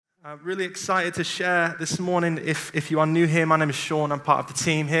I'm really excited to share this morning. If you are new here, my name is Sean. I'm part of the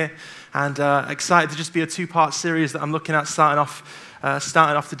team here, and excited to just be a two-part series that I'm looking at starting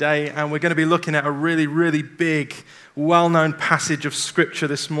off today. And we're going to be looking at a really, really big, well-known passage of Scripture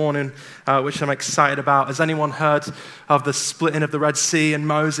this morning, which I'm excited about. Has anyone heard of the splitting of the Red Sea and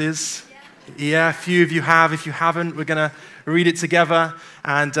Moses? Yeah, a few of you have. If you haven't, we're going to read it together,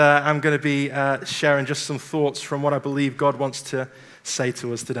 and I'm going to be sharing just some thoughts from what I believe God wants to say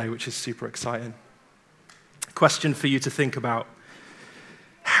to us today, which is super exciting. Question for you to think about.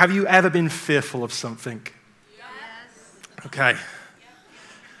 Have you ever been fearful of something? Yes. Okay.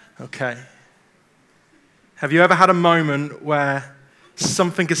 Have you ever had a moment where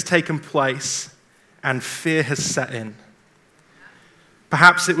something has taken place and fear has set in?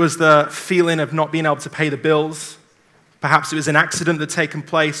 Perhaps it was the feeling of not being able to pay the bills. Perhaps it was an accident that had taken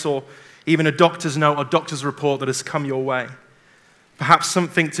place, or even a doctor's note or doctor's report that has come your way. Perhaps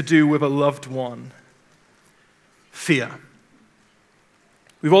something to do with a loved one. Fear.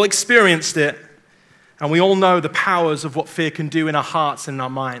 We've all experienced it, and we all know the powers of what fear can do in our hearts and in our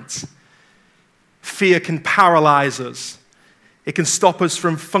minds. Fear can paralyze us. It can stop us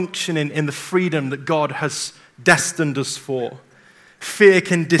from functioning in the freedom that God has destined us for. Fear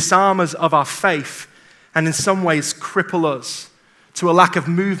can disarm us of our faith and in some ways cripple us to a lack of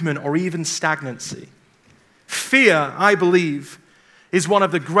movement or even stagnancy. Fear, I believe, is one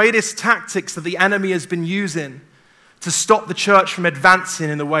of the greatest tactics that the enemy has been using to stop the church from advancing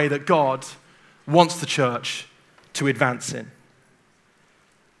in the way that God wants the church to advance in.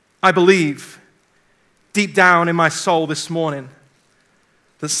 I believe deep down in my soul this morning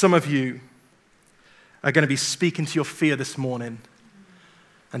that some of you are going to be speaking to your fear this morning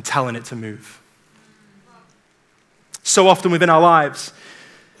and telling it to move. So often within our lives,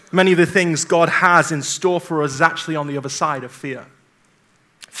 many of the things God has in store for us is actually on the other side of fear.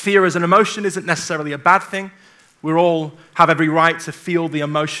 Fear as an emotion isn't necessarily a bad thing. We all have every right to feel the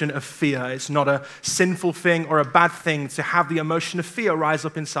emotion of fear. It's not a sinful thing or a bad thing to have the emotion of fear rise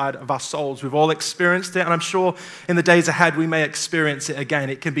up inside of our souls. We've all experienced it, and I'm sure in the days ahead we may experience it again.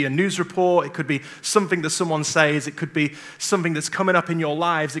 It can be a news report. It could be something that someone says. It could be something that's coming up in your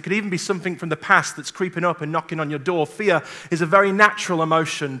lives. It could even be something from the past that's creeping up and knocking on your door. Fear is a very natural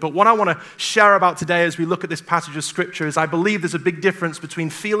emotion, but what I want to share about today as we look at this passage of Scripture is I believe there's a big difference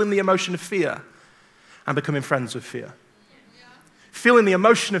between feeling the emotion of fear and becoming friends with fear. Yeah. Feeling the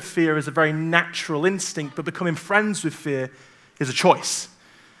emotion of fear is a very natural instinct, but becoming friends with fear is a choice.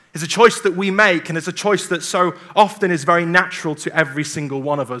 It's a choice that we make, and it's a choice that so often is very natural to every single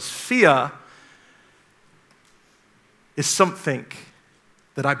one of us. Fear is something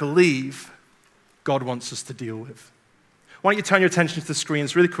that I believe God wants us to deal with. Why don't you turn your attention to the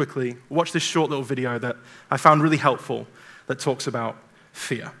screens really quickly, watch this short little video that I found really helpful that talks about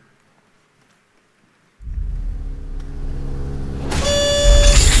fear.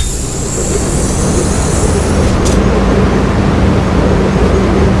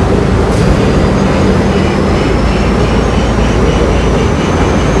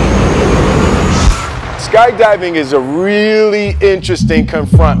 Skydiving is a really interesting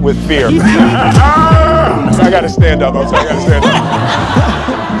confront with fear. I gotta stand up.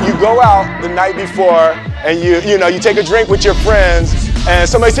 You go out the night before and you take a drink with your friends and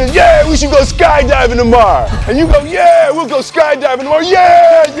somebody says, yeah, we should go skydiving tomorrow. And you go, yeah, we'll go skydiving tomorrow.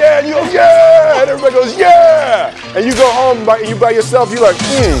 Yeah. And you go, yeah. And everybody goes, yeah. And you go home by yourself, you're like,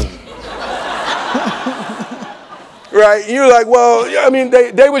 Right? You're like, well, I mean,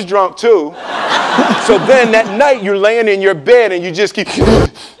 they was drunk too. So then that night you're laying in your bed and you just keep,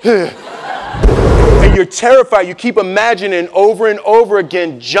 and you're terrified. You keep imagining over and over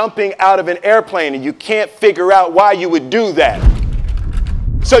again jumping out of an airplane, and you can't figure out why you would do that.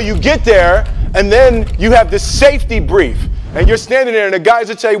 So you get there, and then you have this safety brief. And you're standing there, and the guys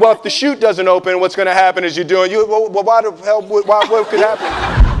will tell you, well, if the chute doesn't open, what's going to happen is why the hell, what could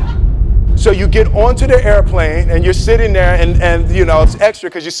happen? So you get onto the airplane, and you're sitting there, and it's extra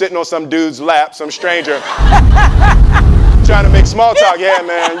because you're sitting on some dude's lap, some stranger, trying to make small talk. Yeah,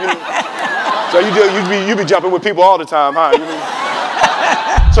 man. So you be jumping with people all the time, huh?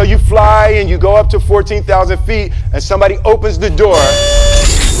 So you fly, and you go up to 14,000 feet, and somebody opens the door,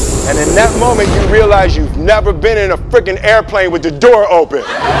 and in that moment, you realize you've never been in a freaking airplane with the door open.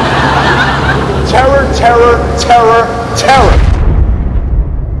 Terror.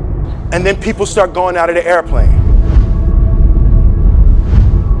 And then people start going out of the airplane.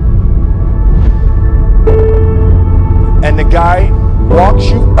 And the guy walks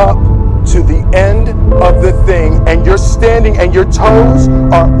you up to the end of the thing, and you're standing and your toes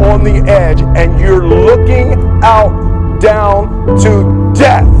are on the edge, and you're looking out down to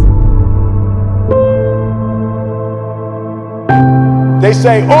death.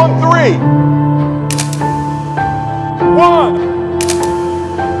 say, on three. 1,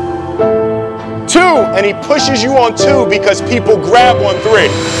 2, and he pushes you on 2 because people grab on 3.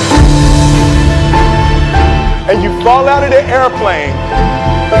 And you fall out of the airplane,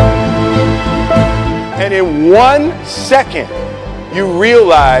 and in 1 second, you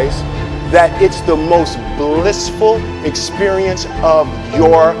realize that it's the most blissful experience of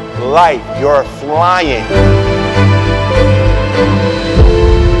your life. You're flying.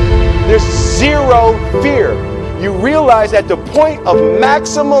 There's zero fear. You realize that the point of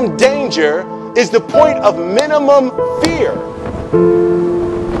maximum danger is the point of minimum fear.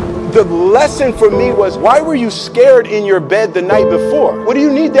 The lesson for me was, why were you scared in your bed the night before? What do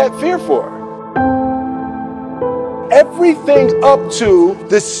you need that fear for? Everything up to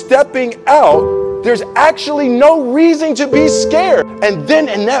the stepping out, there's actually no reason to be scared. And then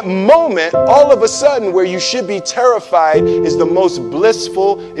in that moment, all of a sudden, where you should be terrified is the most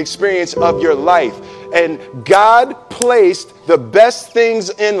blissful experience of your life. And God placed the best things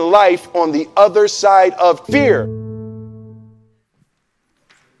in life on the other side of fear.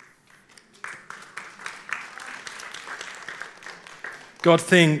 God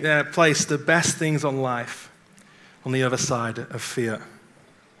placed the best things on life on the other side of fear.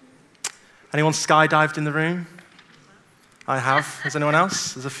 Anyone skydived in the room? I have. Has anyone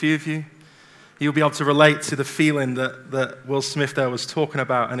else? There's a few of you. You'll be able to relate to the feeling that Will Smith there was talking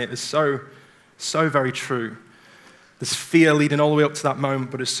about, and it is so very true. There's fear leading all the way up to that moment,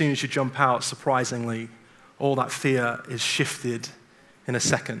 but as soon as you jump out, surprisingly, all that fear is shifted in a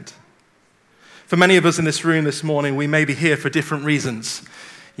second. For many of us in this room this morning, we may be here for different reasons.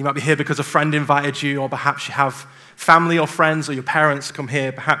 You might be here because a friend invited you, or perhaps you have family or friends or your parents come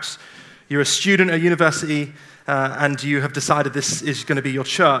here. Perhaps you're a student at university and you have decided this is going to be your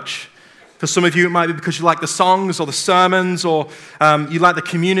church. For some of you, it might be because you like the songs or the sermons, or you like the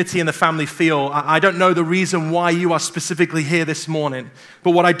community and the family feel. I don't know the reason why you are specifically here this morning,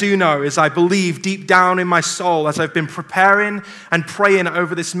 but what I do know is I believe deep down in my soul, as I've been preparing and praying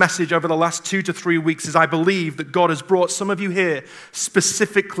over this message over the last 2 to 3 weeks, is I believe that God has brought some of you here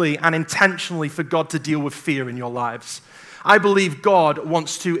specifically and intentionally for God to deal with fear in your lives. I believe God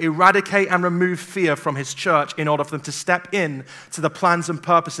wants to eradicate and remove fear from his church in order for them to step in to the plans and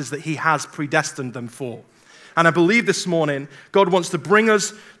purposes that he has predestined them for. And I believe this morning, God wants to bring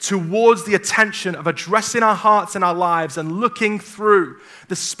us towards the attention of addressing our hearts and our lives and looking through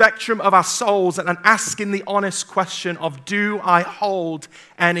the spectrum of our souls and asking the honest question of, do I hold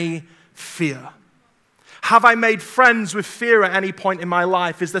any fear? Have I made friends with fear at any point in my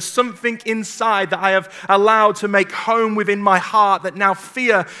life? Is there something inside that I have allowed to make home within my heart that now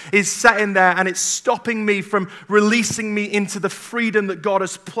fear is set in there and it's stopping me from releasing me into the freedom that God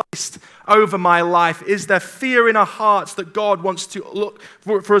has placed over my life? Is there fear in our hearts that God wants to look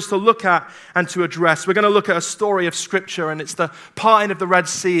for us to look at and to address? We're going to look at a story of Scripture, and it's the parting of the Red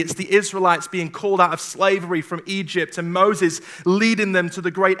Sea. It's the Israelites being called out of slavery from Egypt and Moses leading them to the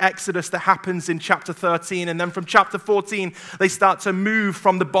great Exodus that happens in chapter 13. And then from chapter 14, they start to move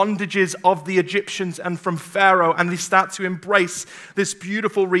from the bondages of the Egyptians and from Pharaoh, and they start to embrace this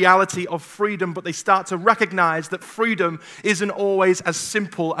beautiful reality of freedom, but they start to recognize that freedom isn't always as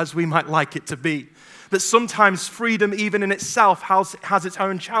simple as we might like it to be. That sometimes freedom, even in itself, has its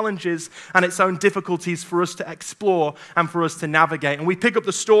own challenges and its own difficulties for us to explore and for us to navigate. And we pick up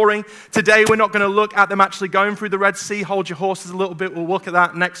the story. Today, we're not going to look at them actually going through the Red Sea. Hold your horses a little bit. We'll look at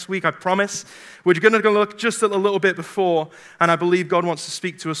that next week, I promise. We're going to look just at a little bit before, and I believe God wants to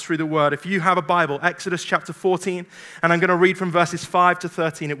speak to us through the Word. If you have a Bible, Exodus chapter 14, and I'm going to read from verses 5 to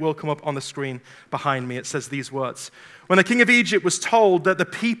 13. It will come up on the screen behind me. It says these words. When the king of Egypt was told that the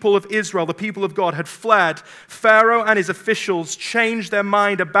people of Israel, the people of God, had fled, Pharaoh and his officials changed their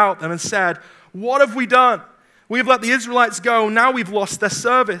mind about them and said, "What have we done? We have let the Israelites go. Now we've lost their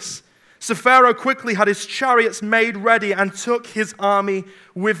service." So Pharaoh quickly had his chariots made ready and took his army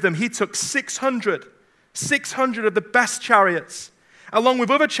with them. He took 600 of the best chariots, along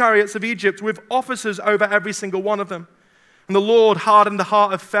with other chariots of Egypt, with officers over every single one of them. And the Lord hardened the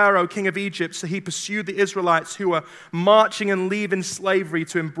heart of Pharaoh, king of Egypt, so he pursued the Israelites who were marching and leaving slavery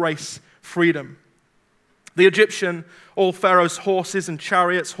to embrace freedom. The Egyptian, all Pharaoh's horses and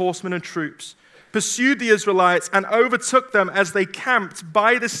chariots, horsemen and troops, pursued the Israelites and overtook them as they camped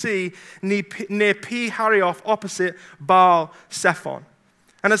by the sea near Pi-Hahiroth opposite Baal-Zephon.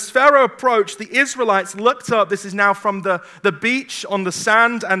 And as Pharaoh approached, the Israelites looked up. This is now from the beach on the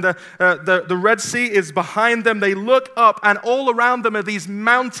sand, and the Red Sea is behind them. They look up, and all around them are these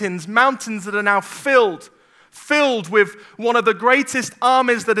mountains that are now filled filled with one of the greatest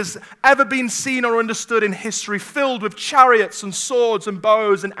armies that has ever been seen or understood in history, filled with chariots and swords and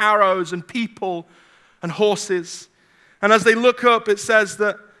bows and arrows and people and horses. And as they look up, it says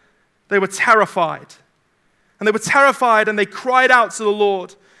that they were terrified. And they were terrified and they cried out to the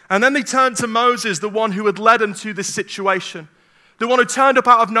Lord. And then they turned to Moses, the one who had led them to this situation. The one who turned up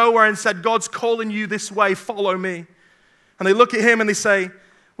out of nowhere and said, God's calling you this way, follow me. And they look at him and they say,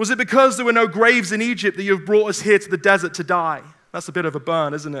 was it because there were no graves in Egypt that you have brought us here to the desert to die? That's a bit of a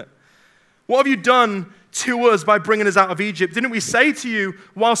burn, isn't it? What have you done to us by bringing us out of Egypt? Didn't we say to you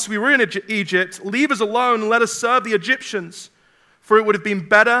whilst we were in Egypt, leave us alone and let us serve the Egyptians? For it would have been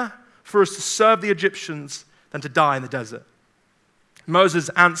better for us to serve the Egyptians than to die in the desert. Moses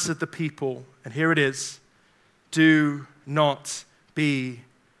answered the people, and here it is, do not be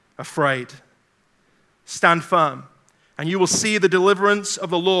afraid. Stand firm, and you will see the deliverance of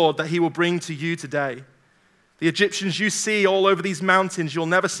the Lord that he will bring to you today. The Egyptians you see all over these mountains, you'll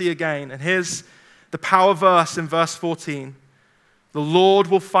never see again. And here's the power verse in verse 14. The Lord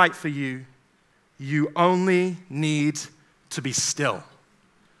will fight for you. You only need to be still.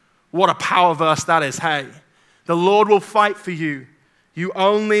 What a power verse that is, hey. The Lord will fight for you. You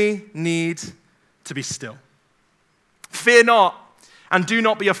only need to be still. Fear not and do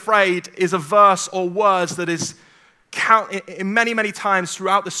not be afraid is a verse or words that is in many, many times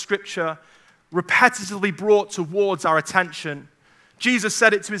throughout the scripture repetitively brought towards our attention. Jesus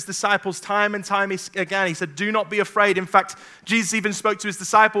said it to his disciples time and time again. He said, do not be afraid. In fact, Jesus even spoke to his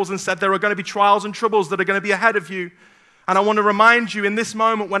disciples and said, there are going to be trials and troubles that are going to be ahead of you. And I want to remind you in this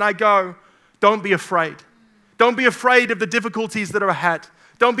moment when I go, don't be afraid. Don't be afraid of the difficulties that are ahead.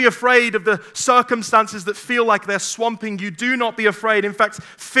 Don't be afraid of the circumstances that feel like they're swamping you. Do not be afraid. In fact,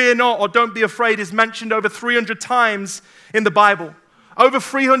 fear not or don't be afraid is mentioned over 300 times in the Bible. Over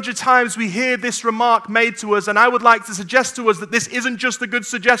 300 times we hear this remark made to us, and I would like to suggest to us that this isn't just a good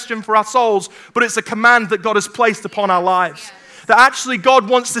suggestion for our souls, but it's a command that God has placed upon our lives. That actually God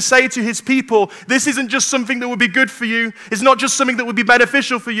wants to say to his people, this isn't just something that would be good for you. It's not just something that would be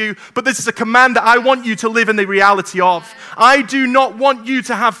beneficial for you, but this is a command that I want you to live in the reality of. I do not want you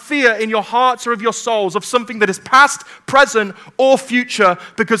to have fear in your hearts or of your souls of something that is past, present, or future,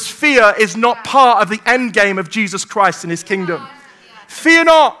 because fear is not part of the end game of Jesus Christ and his kingdom. Fear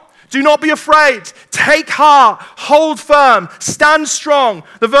not. Do not be afraid. Take heart. Hold firm. Stand strong.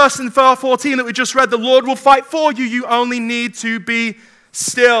 The verse in verse 14 that we just read, the Lord will fight for you. You only need to be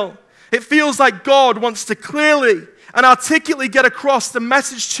still. It feels like God wants to clearly and articulately get across the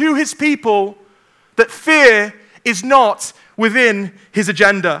message to his people that fear is not within his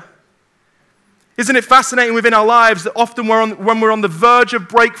agenda. Isn't it fascinating within our lives that often when we're on the verge of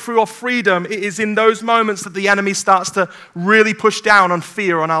breakthrough or freedom, it is in those moments that the enemy starts to really push down on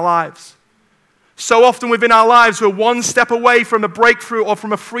fear on our lives. So often within our lives, we're one step away from a breakthrough or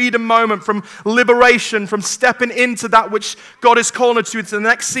from a freedom moment, from liberation, from stepping into that which God is calling us to into the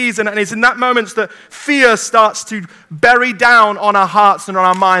next season. And it's in that moment that fear starts to bury down on our hearts and on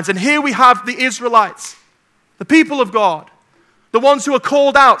our minds. And here we have the Israelites, the people of God. The ones who are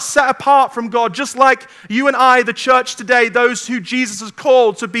called out, set apart from God, just like you and I, the church today, those who Jesus has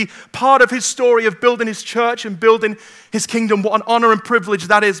called to be part of his story of building his church and building his kingdom. What an honor and privilege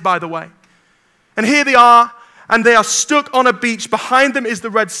that is, by the way. And here they are, and they are stuck on a beach. Behind them is the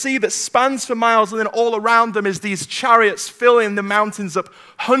Red Sea that spans for miles, and then all around them is these chariots filling the mountains up.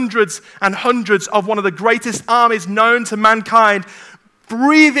 Hundreds and hundreds of one of the greatest armies known to mankind,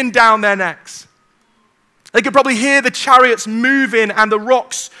 breathing down their necks. They could probably hear the chariots moving and the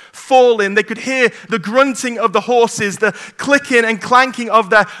rocks falling. They could hear the grunting of the horses, the clicking and clanking of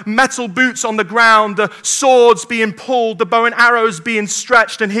their metal boots on the ground, the swords being pulled, the bow and arrows being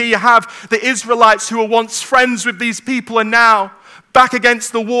stretched. And here you have the Israelites who were once friends with these people and now back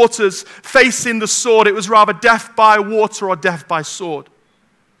against the waters, facing the sword. It was rather death by water or death by sword.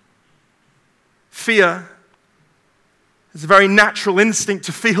 Fear is a very natural instinct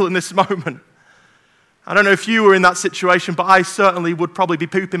to feel in this moment. I don't know if you were in that situation, but I certainly would probably be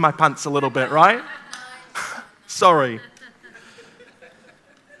pooping my pants a little bit, right? Sorry.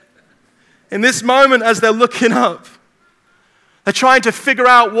 In this moment, as they're looking up, they're trying to figure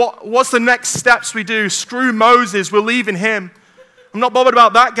out what's the next steps we do. Screw Moses, we're leaving him. I'm not bothered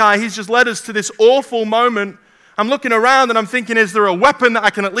about that guy. He's just led us to this awful moment. I'm looking around and I'm thinking, is there a weapon that I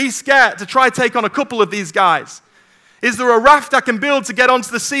can at least get to try take on a couple of these guys? Is there a raft I can build to get onto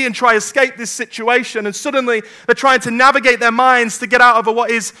the sea and try escape this situation? And suddenly they're trying to navigate their minds to get out of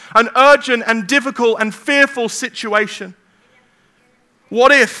what is an urgent and difficult and fearful situation.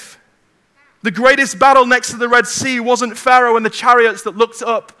 What if the greatest battle next to the Red Sea wasn't Pharaoh and the chariots that looked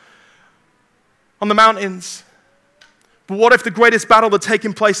up on the mountains. But what if the greatest battle that's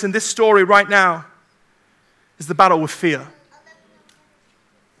taking place in this story right now is the battle with fear?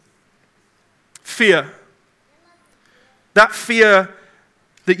 Fear. That fear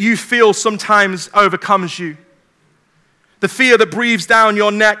that you feel sometimes overcomes you. The fear that breathes down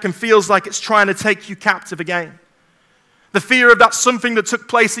your neck and feels like it's trying to take you captive again. The fear of that something that took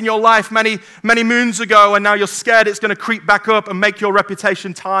place in your life many, many moons ago, and now you're scared it's going to creep back up and make your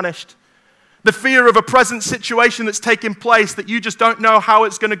reputation tarnished. The fear of a present situation that's taking place that you just don't know how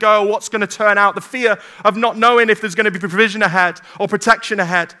it's going to go, what's going to turn out. The fear of not knowing if there's going to be provision ahead or protection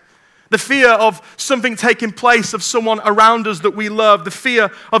ahead. The fear of something taking place, of someone around us that we love. The fear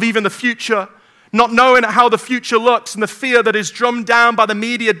of even the future. Not knowing how the future looks, and the fear that is drummed down by the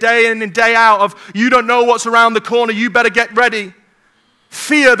media day in and day out of, you don't know what's around the corner, you better get ready.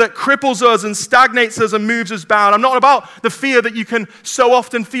 Fear that cripples us and stagnates us and moves us bound. I'm not about the fear that you can so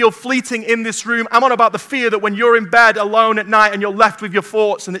often feel fleeting in this room. I'm on about the fear that when you're in bed alone at night and you're left with your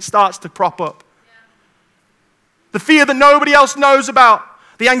thoughts and it starts to crop up. The fear that nobody else knows about.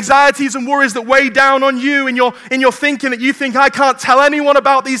 The anxieties and worries that weigh down on you in your thinking, that you think, I can't tell anyone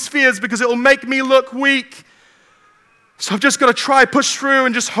about these fears because it will make me look weak. So I've just got to try, push through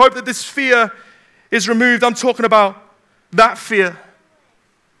and just hope that this fear is removed. I'm talking about that fear.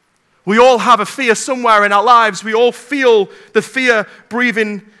 We all have a fear somewhere in our lives. We all feel the fear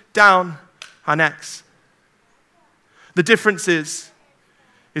breathing down our necks. The difference is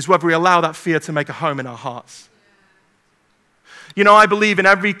whether we allow that fear to make a home in our hearts. You know, I believe in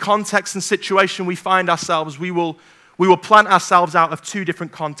every context and situation we find ourselves, we will plant ourselves out of two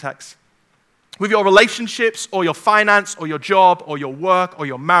different contexts. With your relationships or your finance or your job or your work or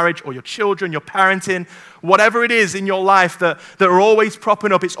your marriage or your children, your parenting, whatever it is in your life that are always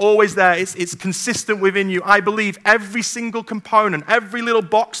propping up, it's always there, it's consistent within you. I believe every single component, every little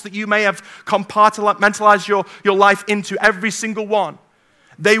box that you may have compartmentalized your life into, every single one,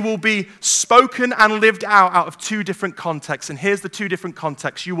 they will be spoken and lived out of two different contexts. And here's the two different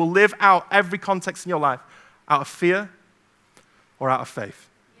contexts. You will live out every context in your life out of fear or out of faith.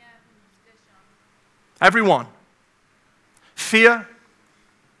 Everyone. Fear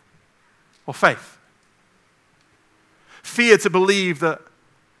or faith. Fear to believe that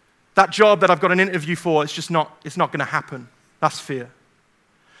job that I've got an interview for, it's not going to happen. That's fear.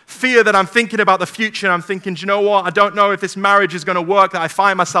 Fear that I'm thinking about the future and I'm thinking, do you know what? I don't know if this marriage is going to work that I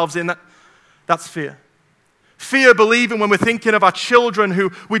find myself in. That's fear. Fear believing when we're thinking of our children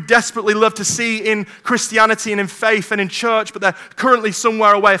who we desperately love to see in Christianity and in faith and in church, but they're currently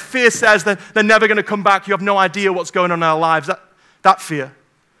somewhere away. Fear says that they're never going to come back. You have no idea what's going on in our lives. That fear.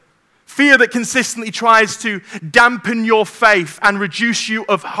 Fear that consistently tries to dampen your faith and reduce you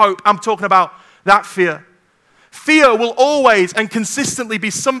of hope. I'm talking about that fear. Fear will always and consistently be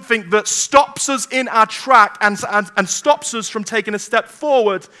something that stops us in our track and stops us from taking a step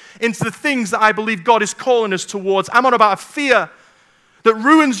forward into the things that I believe God is calling us towards. I'm on about a fear that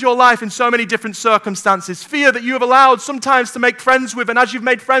ruins your life in so many different circumstances. Fear that you have allowed sometimes to make friends with, and as you've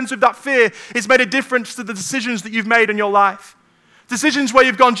made friends with that fear, it's made a difference to the decisions that you've made in your life. Decisions where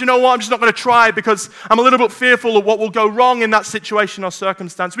you've gone, do you know what, I'm just not going to try because I'm a little bit fearful of what will go wrong in that situation or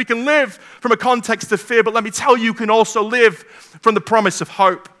circumstance. We can live from a context of fear, but let me tell you can also live from the promise of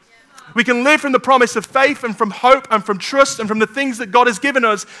hope. We can live from the promise of faith and from hope and from trust and from the things that God has given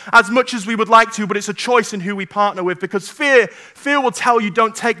us as much as we would like to, but it's a choice in who we partner with, because fear will tell you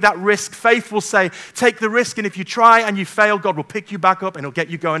don't take that risk. Faith will say, take the risk, and if you try and you fail, God will pick you back up and He'll get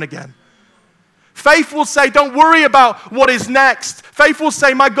you going again. Faith will say, don't worry about what is next. Faith will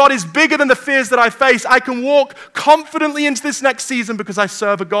say, my God is bigger than the fears that I face. I can walk confidently into this next season because I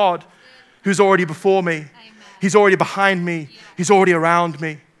serve a God who's already before me. Amen. He's already behind me. Yeah. He's already around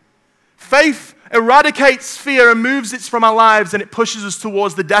me. Faith eradicates fear and moves it from our lives, and it pushes us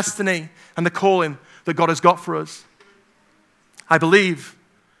towards the destiny and the calling that God has got for us. I believe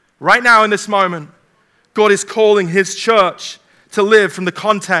right now in this moment, God is calling His church to live from the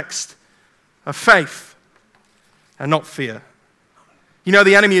context of faith and not fear. You know,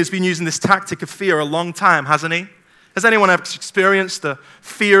 the enemy has been using this tactic of fear a long time, hasn't he? Has anyone ever experienced the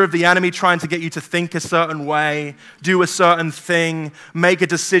fear of the enemy trying to get you to think a certain way, do a certain thing, make a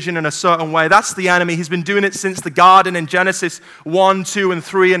decision in a certain way? That's the enemy. He's been doing it since the garden in Genesis 1, 2, and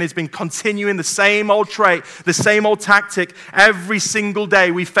 3, and he's been continuing the same old trait, the same old tactic. Every single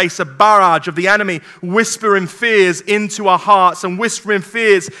day we face a barrage of the enemy whispering fears into our hearts and whispering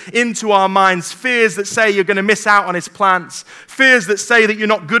fears into our minds, fears that say you're going to miss out on His plans, fears that say that you're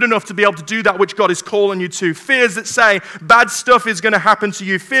not good enough to be able to do that which God is calling you to, fears that say say bad stuff is going to happen to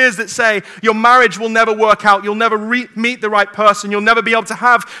you. Fears that say your marriage will never work out. You'll never meet the right person. You'll never be able to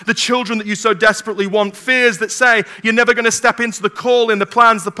have the children that you so desperately want. Fears that say you're never going to step into the calling, the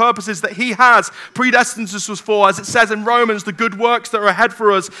plans, the purposes that he has predestined us for. As it says in Romans, the good works that are ahead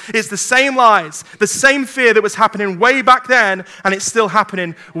for us. It's the same lies, the same fear that was happening way back then, and it's still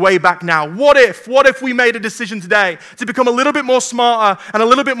happening way back now. What if we made a decision today to become a little bit more smarter and a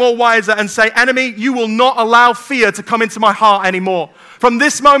little bit more wiser and say, enemy, you will not allow fear to come into my heart anymore. From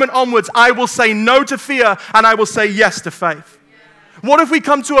this moment onwards, I will say no to fear and I will say yes to faith. What if we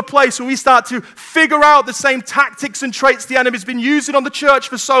come to a place where we start to figure out the same tactics and traits the enemy's been using on the church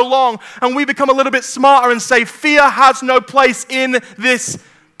for so long, and we become a little bit smarter and say, fear has no place in this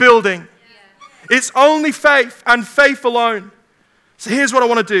building. It's only faith and faith alone. So here's what I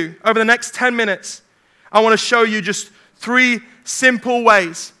want to do. Over the next 10 minutes, I want to show you just 3 simple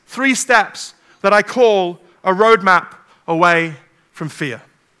ways, 3 steps that I call a roadmap away from fear.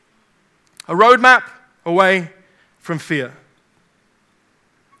 A roadmap away from fear.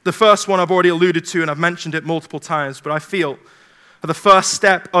 The first one I've already alluded to, and I've mentioned it multiple times, but I feel that the first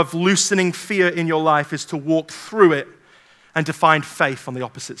step of loosening fear in your life is to walk through it and to find faith on the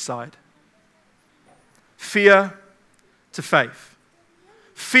opposite side. Fear to faith.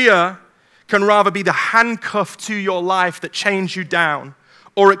 Fear can rather be the handcuff to your life that chains you down,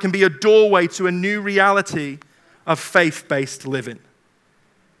 or it can be a doorway to a new reality of faith-based living.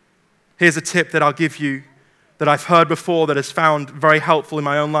 Here's a tip that I'll give you that I've heard before that has found very helpful in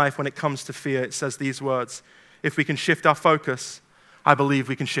my own life when it comes to fear. It says these words: if we can shift our focus, I believe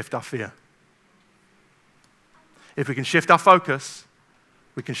we can shift our fear. If we can shift our focus,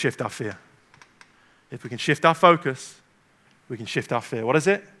 we can shift our fear. If we can shift our focus, we can shift our fear. What is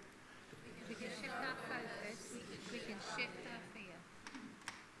it? We can shift our focus, we can shift our fear.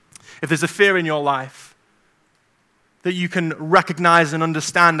 If there's a fear in your life that you can recognize and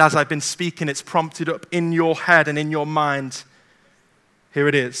understand as I've been speaking, it's prompted up in your head and in your mind, here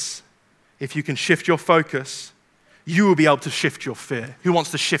it is. If you can shift your focus, you will be able to shift your fear. Who wants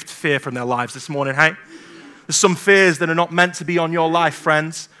to shift fear from their lives this morning, hey? There's some fears that are not meant to be on your life,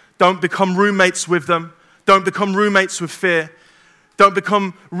 friends. Don't become roommates with them. Don't become roommates with fear. Don't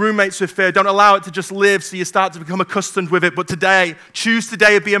become roommates with fear. Don't allow it to just live so you start to become accustomed with it. But today, choose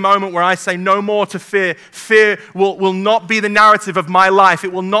today to be a moment where I say no more to fear. Fear will not be the narrative of my life.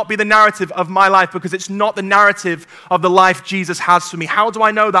 It will not be the narrative of my life because it's not the narrative of the life Jesus has for me. How do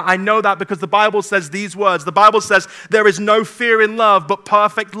I know that? I know that because the Bible says these words. The Bible says there is no fear in love, but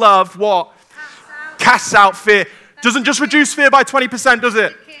perfect love, what? Casts out fear. Doesn't just reduce fear by 20%, does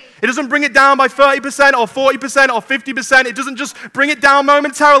it? It doesn't bring it down by 30% or 40% or 50%. It doesn't just bring it down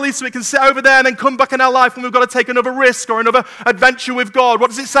momentarily so it can sit over there and then come back in our life when we've got to take another risk or another adventure with God.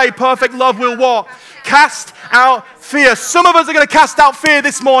 What does it say? Perfect love will what? Cast out fear. Some of us are going to cast out fear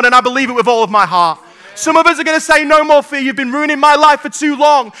this morning. I believe it with all of my heart. Some of us are going to say, no more fear. You've been ruining my life for too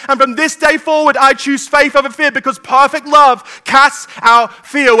long. And from this day forward, I choose faith over fear because perfect love casts out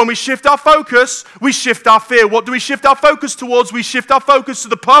fear. When we shift our focus, we shift our fear. What do we shift our focus towards? We shift our focus to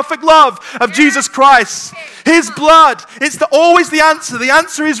the perfect love of Jesus Christ. His blood. It's always the answer. The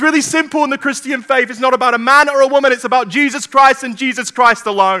answer is really simple in the Christian faith. It's not about a man or a woman. It's about Jesus Christ and Jesus Christ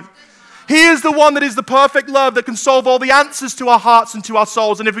alone. He is the one that is the perfect love that can solve all the answers to our hearts and to our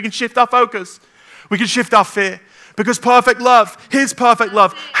souls. And if we can shift our focus, we can shift our fear because perfect love, His perfect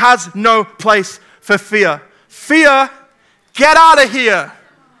love, has no place for fear. Fear, get out of here.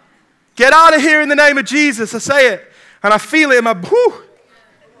 Get out of here in the name of Jesus. I say it and I feel it in my, whew.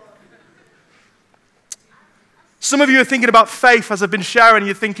 Some of you are thinking about faith as I've been sharing.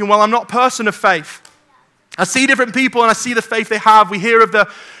 You're thinking, well, I'm not a person of faith. I see different people and I see the faith they have. We hear of the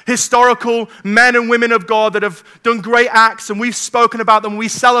historical men and women of God that have done great acts and we've spoken about them. We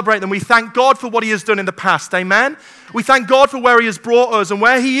celebrate them. We thank God for what He has done in the past. Amen? We thank God for where He has brought us and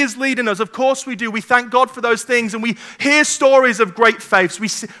where He is leading us. Of course we do. We thank God for those things and we hear stories of great faiths.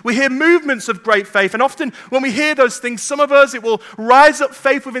 We hear movements of great faith. And often when we hear those things, some of us, it will rise up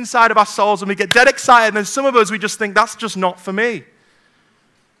faith within inside of our souls and we get dead excited. And then some of us, we just think, that's just not for me.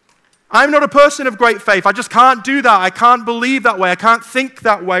 I'm not a person of great faith. I just can't do that. I can't believe that way. I can't think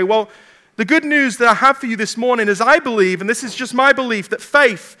that way. Well, the good news that I have for you this morning is I believe, and this is just my belief, that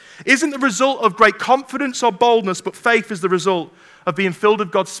faith isn't the result of great confidence or boldness, but faith is the result of being filled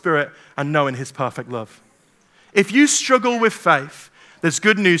with God's Spirit and knowing His perfect love. If you struggle with faith, there's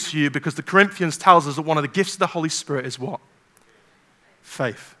good news for you because the Corinthians tells us that one of the gifts of the Holy Spirit is what?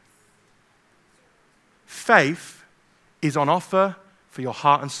 Faith. Faith is on offer for your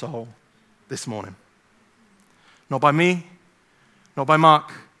heart and soul this morning. Not by me, not by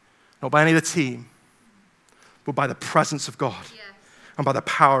Mark, not by any of the team, but by the presence of God Yes. and by the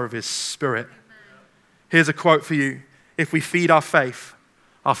power of his Spirit. Here's a quote for you. If we feed our faith,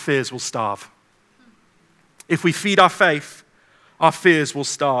 our fears will starve. If we feed our faith, our fears will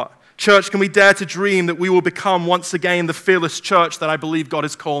start. Church, can we dare to dream that we will become once again the fearless church that I believe God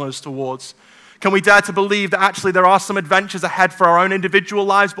is calling us towards? Can we dare to believe that actually there are some adventures ahead for our own individual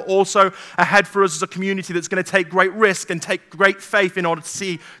lives, but also ahead for us as a community that's going to take great risk and take great faith in order to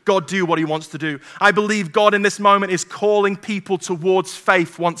see God do what he wants to do? I believe God in this moment is calling people towards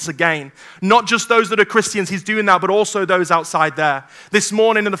faith once again. Not just those that are Christians, he's doing that, but also those outside there. This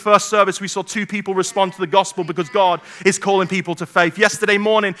morning in the first service, we saw 2 people respond to the gospel because God is calling people to faith. Yesterday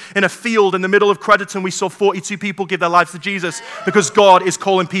morning in a field in the middle of Crediton, we saw 42 people give their lives to Jesus because God is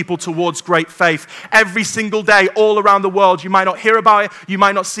calling people towards great faith. Every single day, all around the world, you might not hear about it, you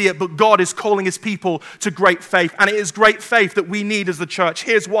might not see it, but God is calling his people to great faith. And it is great faith that we need as the church.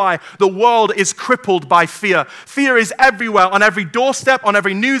 Here's why. The world is crippled by fear. Fear is everywhere, on every doorstep, on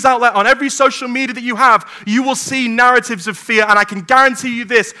every news outlet, on every social media that you have. You will see narratives of fear. And I can guarantee you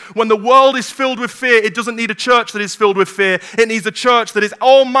this, when the world is filled with fear, it doesn't need a church that is filled with fear. It needs a church that is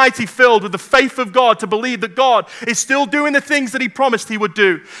almighty filled with the faith of God to believe that God is still doing the things that he promised he would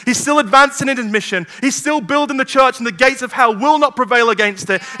do. He's still advancing in his mission. He's still building the church and the gates of hell will not prevail against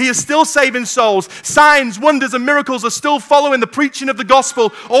it. He is still saving souls. Signs, wonders, and miracles are still following the preaching of the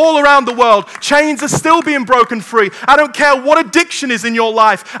gospel all around the world. Chains are still being broken free. I don't care what addiction is in your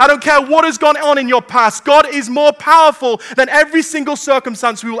life. I don't care what has gone on in your past. God is more powerful than every single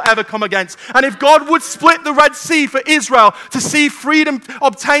circumstance we will ever come against. And if God would split the Red Sea for Israel to see freedom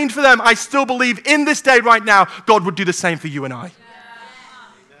obtained for them, I still believe in this day right now, God would do the same for you and I.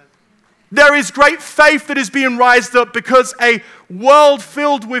 There is great faith that is being raised up because a world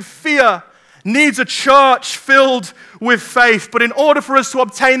filled with fear needs a church filled with faith. But in order for us to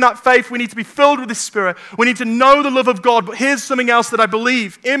obtain that faith, we need to be filled with the Spirit. We need to know the love of God. But here's something else that I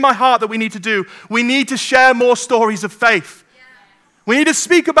believe in my heart that we need to do. We need to share more stories of faith. We need to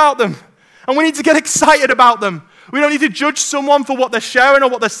speak about them. And we need to get excited about them. We don't need to judge someone for what they're sharing or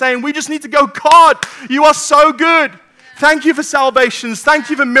what they're saying. We just need to go, God, you are so good. Thank you for salvations.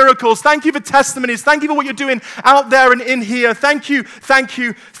 Thank you for miracles. Thank you for testimonies. Thank you for what you're doing out there and in here. Thank you, thank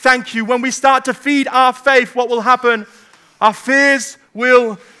you, thank you. When we start to feed our faith, what will happen? Our fears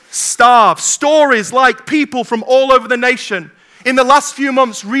will starve. Stories like people from all over the nation in the last few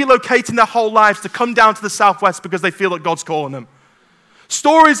months relocating their whole lives to come down to the Southwest because they feel that God's calling them.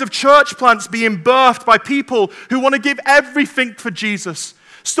 Stories of church plants being birthed by people who want to give everything for Jesus.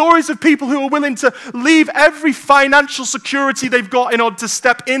 Stories of people who are willing to leave every financial security they've got in order to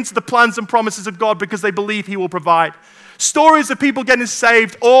step into the plans and promises of God because they believe he will provide. Stories of people getting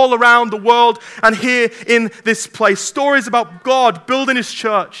saved all around the world and here in this place. Stories about God building his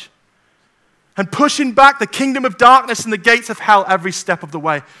church and pushing back the kingdom of darkness and the gates of hell every step of the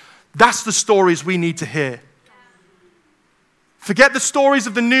way. That's the stories we need to hear. Forget the stories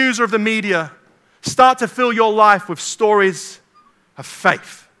of the news or of the media. Start to fill your life with stories of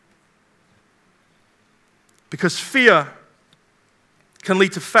faith. Because fear can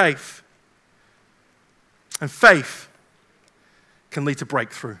lead to faith, and faith can lead to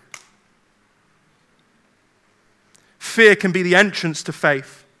breakthrough. Fear can be the entrance to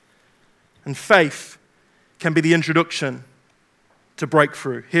faith, and faith can be the introduction to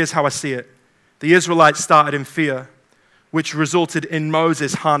breakthrough. Here's how I see it. The Israelites started in fear, which resulted in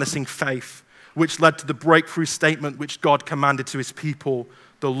Moses harnessing faith, which led to the breakthrough statement which God commanded to his people.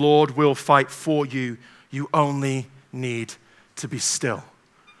 The Lord will fight for you. You only need to be still.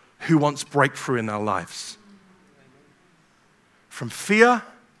 Who wants breakthrough in their lives? From fear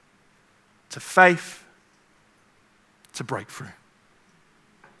to faith to breakthrough.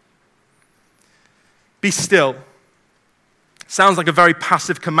 Be still. Sounds like a very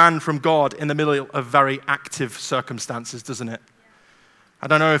passive command from God in the middle of very active circumstances, doesn't it? I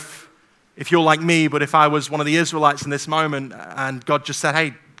don't know if you're like me, but if I was one of the Israelites in this moment and God just said,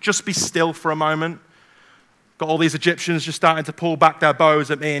 hey, just be still for a moment. Got all these Egyptians just starting to pull back their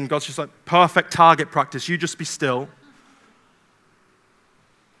bows at me and God's just like, perfect target practice, you just be still.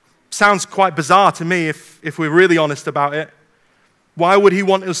 Sounds quite bizarre to me if we're really honest about it. Why would he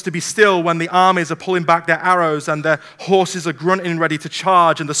want us to be still when the armies are pulling back their arrows and their horses are grunting ready to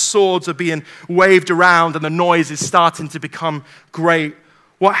charge and the swords are being waved around and the noise is starting to become great?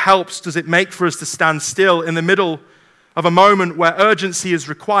 What helps does it make for us to stand still in the middle of a moment where urgency is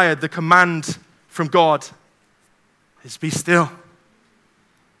required? The command from God is be still.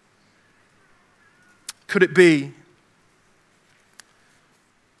 Could it be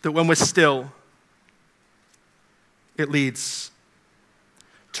that when we're still, it leads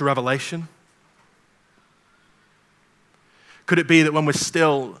to revelation? Could it be that when we're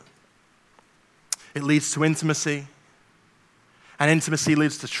still, it leads to intimacy, and intimacy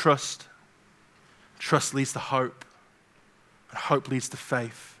leads to trust, trust leads to hope, and hope leads to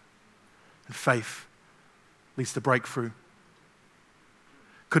faith, and faith leads to breakthrough?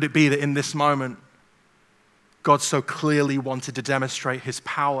 Could it be that in this moment, God so clearly wanted to demonstrate his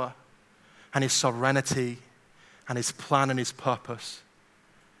power and his sovereignty and his plan and his purpose,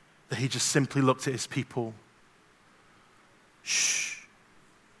 that he just simply looked at his people? Shh.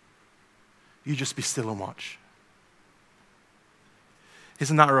 You just be still and watch.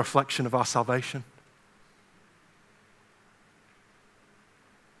 Isn't that a reflection of our salvation?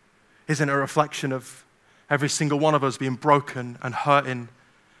 Isn't it a reflection of every single one of us being broken and hurting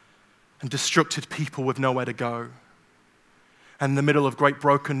and destructed people with nowhere to go? And in the middle of great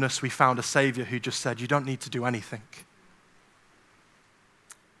brokenness, we found a Savior who just said, you don't need to do anything.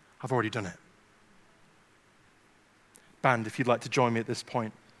 I've already done it. Band, if you'd like to join me at this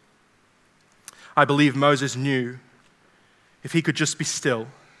point. I believe Moses knew if he could just be still,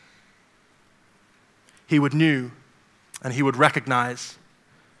 he would know and he would recognize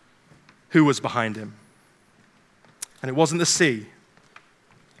who was behind him. And it wasn't the sea.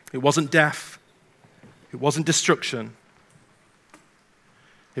 It wasn't death. It wasn't destruction.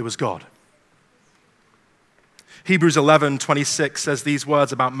 It was God. Hebrews 11:26 says these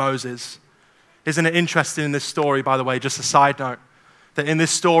words about Moses. Isn't it interesting in this story, by the way, just a side note, that in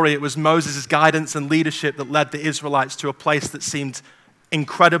this story it was Moses' guidance and leadership that led the Israelites to a place that seemed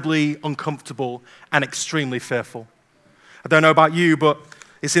incredibly uncomfortable and extremely fearful. I don't know about you, but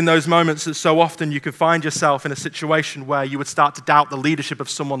it's in those moments that so often you could find yourself in a situation where you would start to doubt the leadership of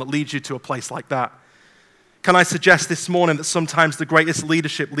someone that leads you to a place like that. Can I suggest this morning that sometimes the greatest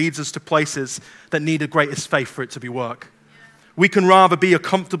leadership leads us to places that need the greatest faith for it to be work? We can rather be a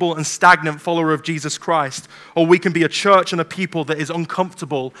comfortable and stagnant follower of Jesus Christ, or we can be a church and a people that is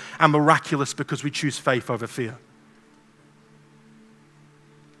uncomfortable and miraculous because we choose faith over fear.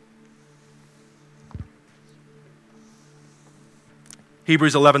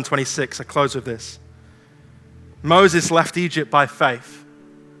 Hebrews 11:26, I close with this. Moses left Egypt by faith.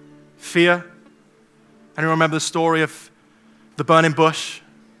 Fear. Anyone remember the story of the burning bush?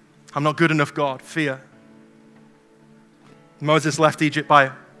 I'm not good enough, God. Fear. Moses left Egypt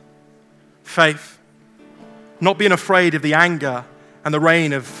by faith, not being afraid of the anger and the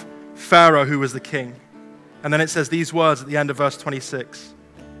reign of Pharaoh, who was the king. And then it says these words at the end of verse 26.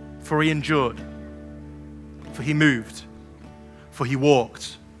 For he endured, for he moved, for he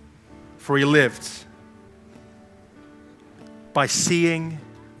walked, for he lived by seeing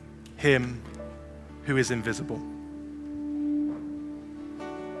him who is invisible.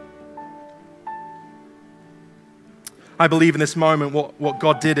 I believe in this moment what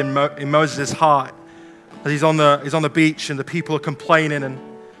God did in Moses' heart. As he's on the beach and the people are complaining and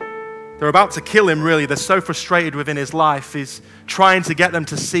they're about to kill him, really. They're so frustrated within his life. He's trying to get them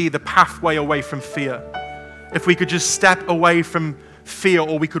to see the pathway away from fear. If we could just step away from fear,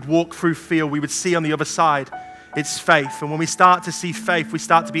 or we could walk through fear, we would see on the other side it's faith. And when we start to see faith, we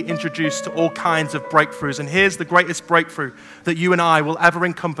start to be introduced to all kinds of breakthroughs. And here's the greatest breakthrough that you and I will ever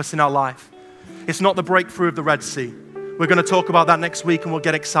encompass in our life. It's not the breakthrough of the Red Sea. We're going to talk about that next week and we'll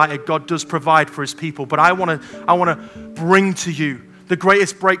get excited. God does provide for his people. But I want to bring to you the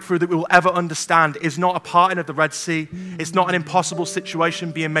greatest breakthrough that we will ever understand is not a parting of the Red Sea. It's not an impossible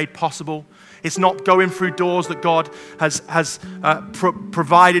situation being made possible. It's not going through doors that God has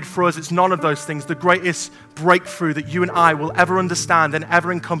provided for us. It's none of those things. The greatest breakthrough that you and I will ever understand and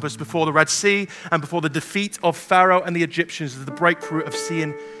ever encompass before the Red Sea and before the defeat of Pharaoh and the Egyptians is the breakthrough of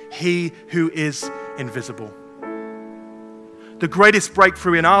seeing he who is invisible. The greatest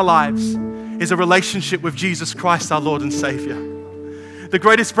breakthrough in our lives is a relationship with Jesus Christ, our Lord and Savior. The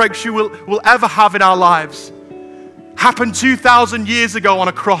greatest breakthrough we'll ever have in our lives happened 2,000 years ago on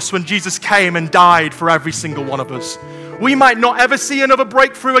a cross when Jesus came and died for every single one of us. We might not ever see another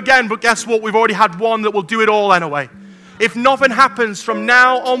breakthrough again, but guess what? We've already had one that will do it all anyway. If nothing happens from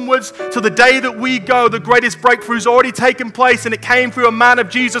now onwards to the day that we go, the greatest breakthrough's already taken place, and it came through a man of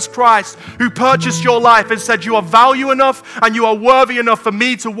Jesus Christ who purchased your life and said, you are value enough and you are worthy enough for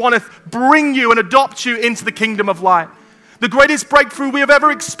me to want to bring you and adopt you into the kingdom of light. The greatest breakthrough we have ever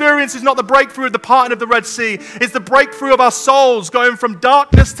experienced is not the breakthrough of the parting of the Red Sea. It's the breakthrough of our souls going from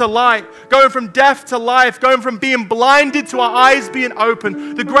darkness to light, going from death to life, going from being blinded to our eyes being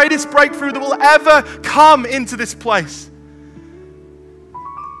open. The greatest breakthrough that will ever come into this place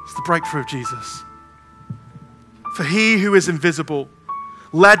is the breakthrough of Jesus. For he who is invisible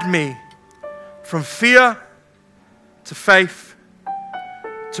led me from fear to faith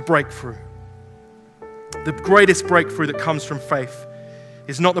to breakthrough. The greatest breakthrough that comes from faith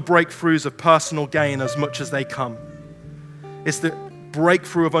is not the breakthroughs of personal gain as much as they come. It's the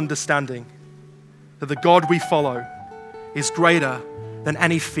breakthrough of understanding that the God we follow is greater than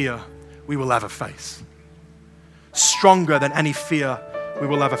any fear we will ever face. Stronger than any fear we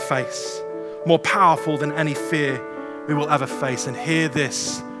will ever face. More powerful than any fear we will ever face. And hear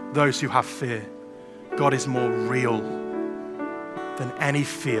this, those who have fear. God is more real than any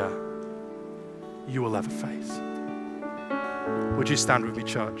fear you will ever face. Would you stand with me,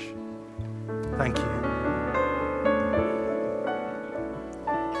 church? Thank you.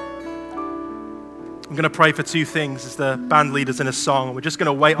 I'm going to pray for two things as the band leaders in a song. We're just going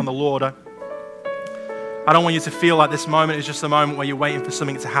to wait on the Lord. I don't want you to feel like this moment is just a moment where you're waiting for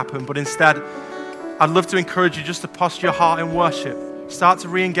something to happen, but instead, I'd love to encourage you just to posture your heart in worship. Start to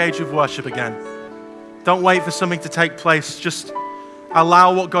re-engage with worship again. Don't wait for something to take place. Just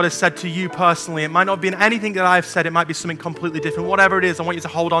allow what God has said to you personally. It might not be anything that I've said. It might be something completely different. Whatever it is, I want you to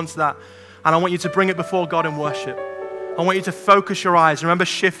hold on to that. And I want you to bring it before God in worship. I want you to focus your eyes. Remember,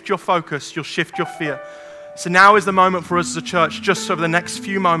 shift your focus. You'll shift your fear. So now is the moment for us as a church, just over the next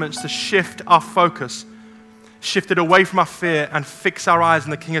few moments, to shift our focus, shift it away from our fear and fix our eyes on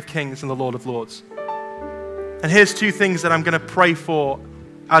the King of Kings and the Lord of Lords. And here's two things that I'm going to pray for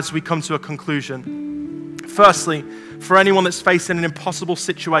as we come to a conclusion. Firstly, for anyone that's facing an impossible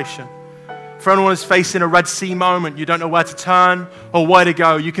situation, for anyone who's facing a Red Sea moment, you don't know where to turn or where to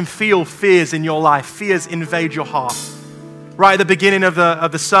go, you can feel fears in your life. Fears invade your heart. Right at the beginning of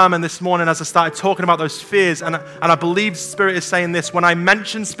the sermon this morning, as I started talking about those fears, and I believe the Spirit is saying this, when I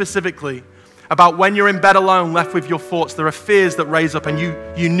mentioned specifically about when you're in bed alone, left with your thoughts, there are fears that raise up, and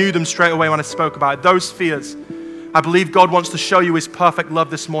you knew them straight away when I spoke about it. Those fears, I believe God wants to show you His perfect love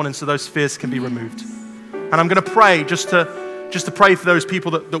this morning so those fears can be removed. And I'm going to pray just to pray for those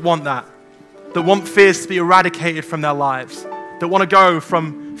people that want that want fears to be eradicated from their lives, that want to go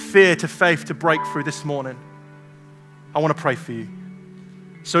from fear to faith to breakthrough this morning. I want to pray for you.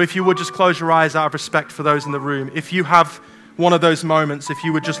 So if you would just close your eyes out of respect for those in the room. If you have one of those moments, if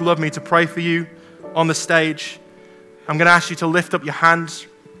you would just love me to pray for you on the stage, I'm going to ask you to lift up your hands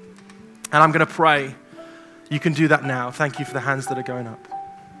and I'm going to pray. You can do that now. Thank you for the hands that are going up.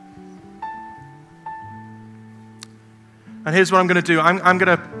 And here's what I'm going to do. I'm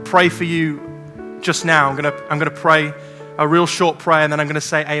going to pray for you just now. I'm going to pray a real short prayer, and then I'm going to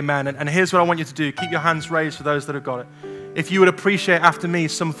say amen. And here's what I want you to do. Keep your hands raised for those that have got it. If you would appreciate after me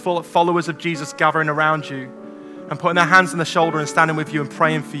some followers of Jesus gathering around you and putting their hands on the shoulder and standing with you and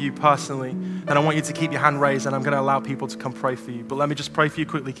praying for you personally, then I want you to keep your hand raised, and I'm going to allow people to come pray for you. But let me just pray for you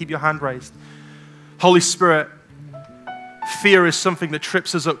quickly. Keep your hand raised. Holy Spirit, fear is something that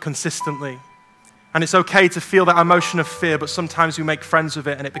trips us up consistently. And it's okay to feel that emotion of fear, but sometimes we make friends with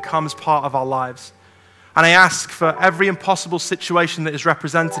it and it becomes part of our lives. And I ask for every impossible situation that is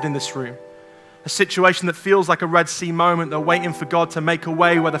represented in this room, a situation that feels like a Red Sea moment, they're waiting for God to make a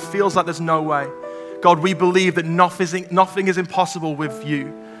way where there feels like there's no way. God, we believe that nothing is impossible with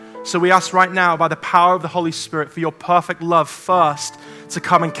you. So we ask right now, by the power of the Holy Spirit, for your perfect love first to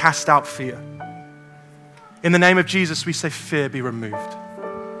come and cast out fear. In the name of Jesus, we say fear be removed.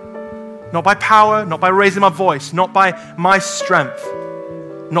 Not by power, not by raising my voice, not by my strength,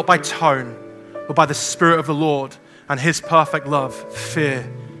 not by tone, but by the Spirit of the Lord and His perfect love. Fear,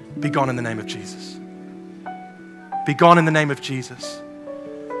 be gone in the name of Jesus. Be gone in the name of Jesus.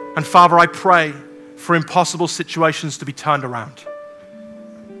 And Father, I pray for impossible situations to be turned around.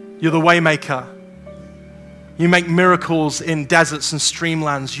 You're the way maker. You make miracles in deserts and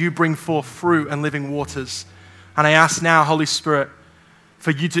streamlands. You bring forth fruit and living waters. And I ask now, Holy Spirit, for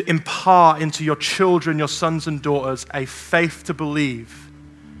you to impart into your children, your sons and daughters, a faith to believe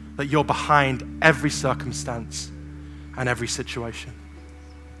that you're behind every circumstance and every situation.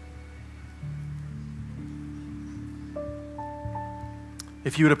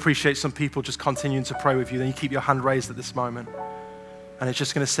 If you would appreciate some people just continuing to pray with you, then you keep your hand raised at this moment. And it's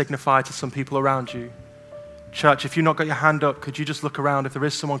just going to signify to some people around you. Church, if you've not got your hand up, could you just look around? If there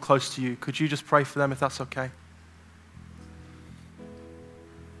is someone close to you, could you just pray for them if that's okay?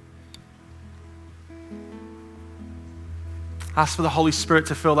 Ask for the Holy Spirit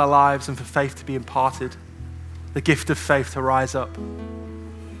to fill their lives and for faith to be imparted. The gift of faith to rise up.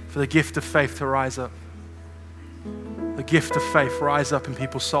 For the gift of faith to rise up. The gift of faith rise up in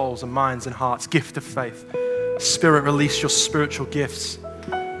people's souls and minds and hearts. Gift of faith. Spirit, release your spiritual gifts.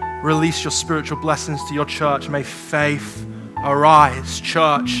 Release your spiritual blessings to your church. May faith arise.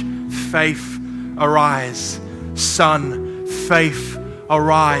 Church, faith arise. Son, faith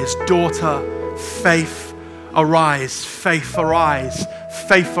arise. Daughter, faith arise. Faith arise.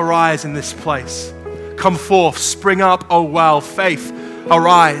 Faith arise in this place. come forth, spring up, oh well. Faith,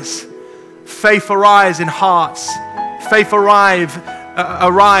 arise. Faith, arise in hearts. Faith,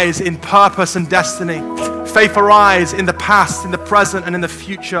 arise in purpose and destiny. Faith, arise in the past, in the present, and in the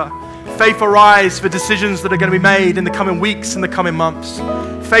future. Faith, arise for decisions that are going to be made in the coming weeks and the coming months.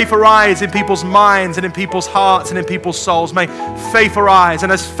 Faith, arise in people's minds and in people's hearts and in people's souls. May faith arise.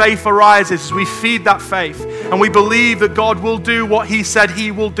 And as faith arises, we feed that faith and we believe that God will do what He said He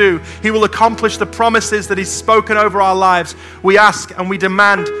will do. He will accomplish the promises that He's spoken over our lives. We ask and we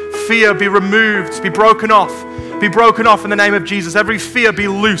demand fear be removed, be broken off in the name of Jesus. Every fear be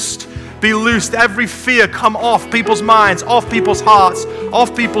loosed. Be loosed. Every fear come off people's minds, off people's hearts,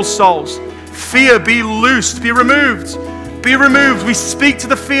 off people's souls. Fear be loosed, be removed. Be removed. We speak to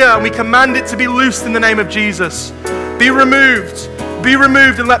the fear and we command it to be loosed in the name of Jesus. Be removed. Be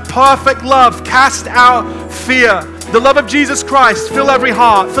removed and let perfect love cast out fear. The love of Jesus Christ fill every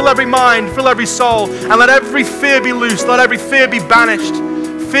heart, fill every mind, fill every soul, and let every fear be loosed. Let every fear be banished.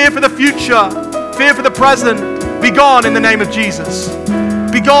 Fear for the future, fear for the present, be gone in the name of Jesus.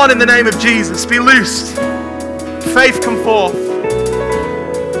 Be gone in the name of Jesus. Be loosed. Faith come forth.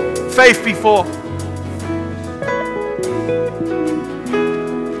 Faith be forth.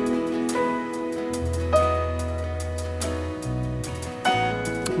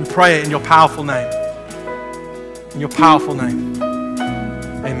 We pray it in your powerful name. In your powerful name.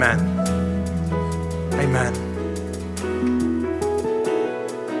 Amen. Amen.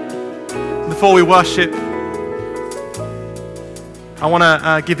 Before we worship, I want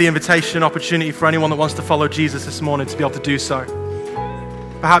to give the invitation opportunity for anyone that wants to follow Jesus this morning to be able to do so.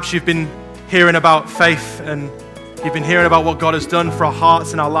 Perhaps you've been hearing about faith and you've been hearing about what God has done for our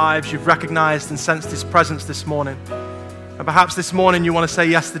hearts and our lives. You've recognized and sensed His presence this morning. And perhaps this morning you want to say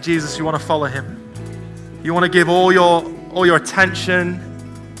yes to Jesus. You want to follow Him. You want to give all your attention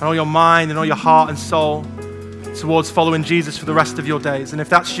and all your mind and all your heart and soul towards following Jesus for the rest of your days. And if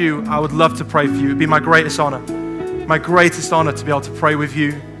that's you, I would love to pray for you. It would be my greatest honor. My greatest honor to be able to pray with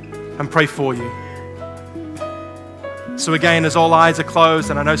you and pray for you. So again, as all eyes are closed,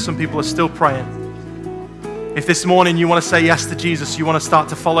 and I know some people are still praying, if this morning you want to say yes to Jesus, you want to start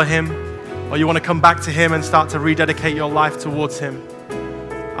to follow Him, or you want to come back to Him and start to rededicate your life towards Him,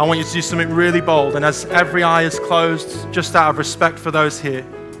 I want you to do something really bold. And as every eye is closed, just out of respect for those here,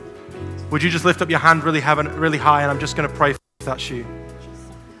 would you just lift up your hand really high, and I'm just going to pray if that's you.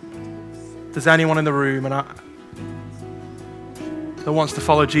 If there's anyone in the room that wants to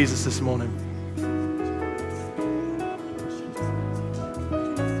follow Jesus this morning.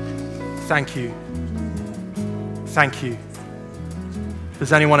 Thank you. Thank you. If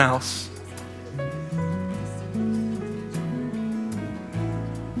there's anyone else.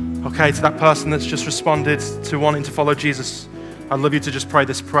 Okay, to that person that's just responded to wanting to follow Jesus, I'd love you to just pray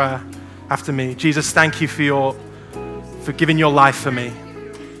this prayer after me. Jesus, thank you for giving your life for me.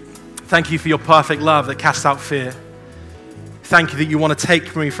 Thank you for your perfect love that casts out fear. Thank you that you want to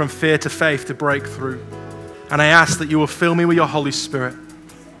take me from fear to faith to breakthrough. And I ask that you will fill me with your Holy Spirit.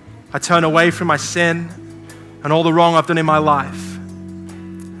 I turn away from my sin and all the wrong I've done in my life.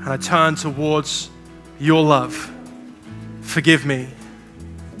 And I turn towards your love. Forgive me,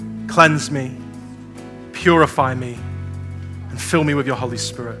 cleanse me, purify me, and fill me with your Holy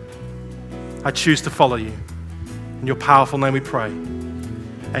Spirit. I choose to follow you. In your powerful name we pray.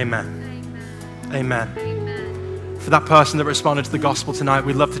 Amen. Amen. For that person that responded to the gospel tonight,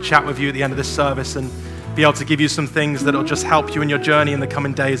 we'd love to chat with you at the end of this service and be able to give you some things that will just help you in your journey in the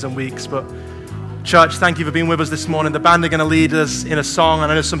coming days and weeks. But church, thank you for being with us this morning. The band are going to lead us in a song,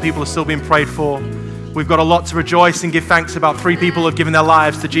 and I know some people are still being prayed for. We've got a lot to rejoice and give thanks about. 3 people have given their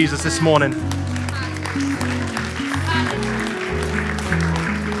lives to Jesus this morning.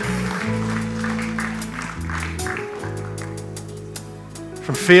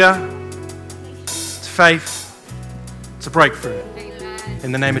 From fear to faith to breakthrough.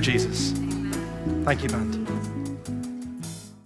 In the name of Jesus. Thank you, band.